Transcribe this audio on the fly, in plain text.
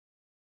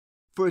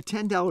For a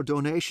 $10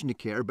 donation to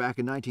CARE back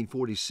in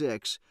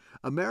 1946,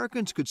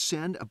 Americans could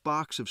send a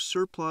box of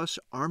surplus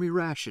Army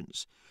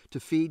rations to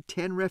feed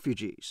 10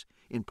 refugees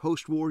in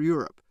post-war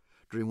Europe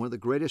during one of the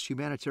greatest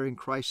humanitarian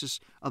crises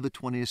of the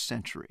 20th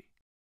century.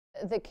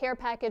 The CARE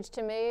package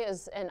to me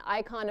is an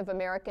icon of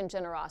American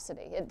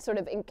generosity. It sort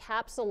of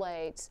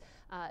encapsulates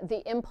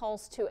the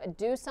impulse to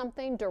do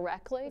something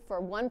directly for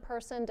one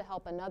person to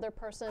help another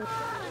person.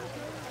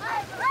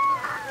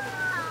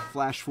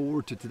 Flash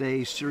forward to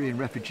today's Syrian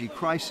refugee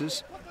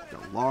crisis,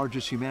 the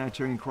largest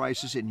humanitarian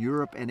crisis in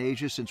Europe and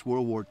Asia since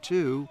World War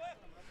II.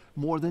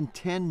 More than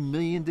 10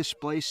 million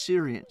displaced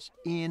Syrians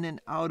in and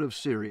out of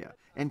Syria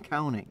and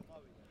counting,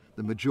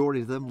 the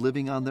majority of them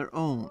living on their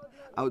own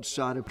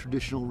outside of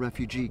traditional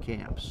refugee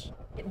camps.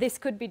 This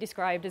could be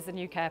described as the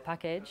new CARE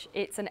package.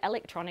 It's an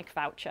electronic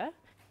voucher.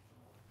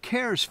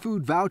 CARE's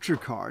food voucher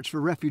cards for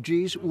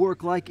refugees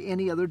work like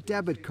any other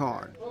debit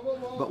card,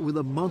 but with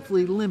a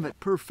monthly limit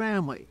per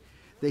family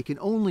they can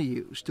only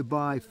use to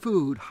buy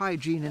food,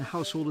 hygiene, and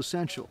household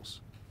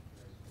essentials.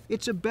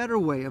 It's a better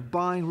way of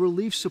buying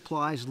relief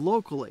supplies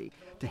locally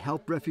to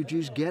help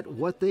refugees get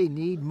what they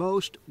need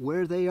most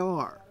where they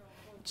are,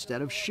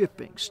 instead of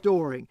shipping,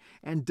 storing,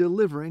 and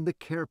delivering the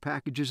CARE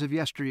packages of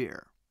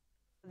yesteryear.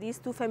 These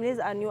two families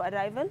are new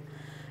arrival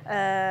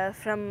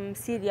from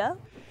Syria.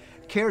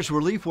 CARE's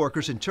relief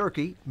workers in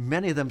Turkey,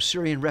 many of them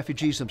Syrian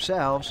refugees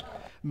themselves,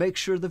 make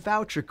sure the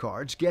voucher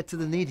cards get to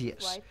the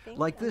neediest,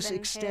 like this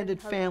extended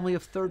family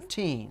of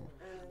 13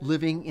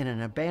 living in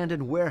an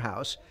abandoned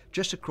warehouse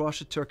just across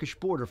the Turkish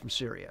border from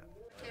Syria.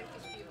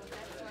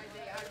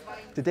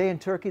 Today in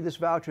Turkey, this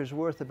voucher is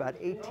worth about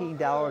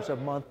 $18 a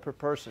month per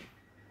person.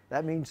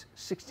 That means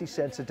 60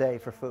 cents a day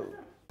for food.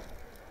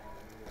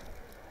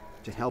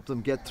 To help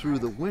them get through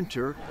the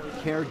winter,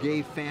 CARE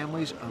gave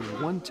families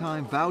a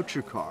one-time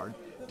voucher card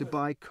to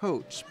buy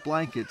coats,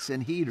 blankets,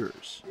 and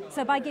heaters.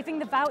 So by giving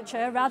the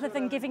voucher, rather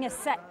than giving a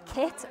set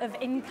kit of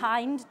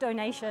in-kind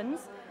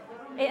donations,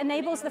 it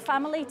enables the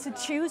family to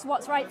choose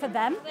what's right for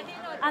them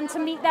and to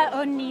meet their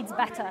own needs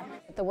better.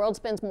 The world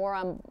spends more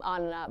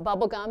on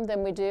bubble gum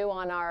than we do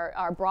on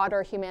our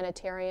broader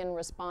humanitarian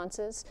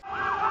responses.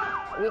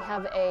 We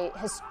have a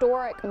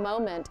historic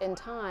moment in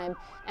time,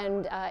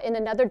 and in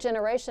another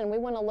generation we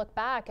want to look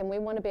back and we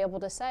want to be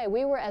able to say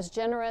we were as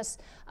generous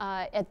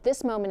at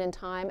this moment in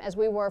time as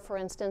we were, for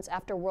instance,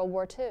 after World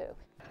War II.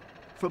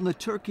 From the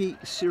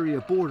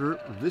Turkey-Syria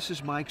border, this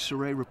is Mike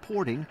Saray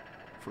reporting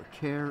for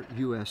CARE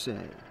USA.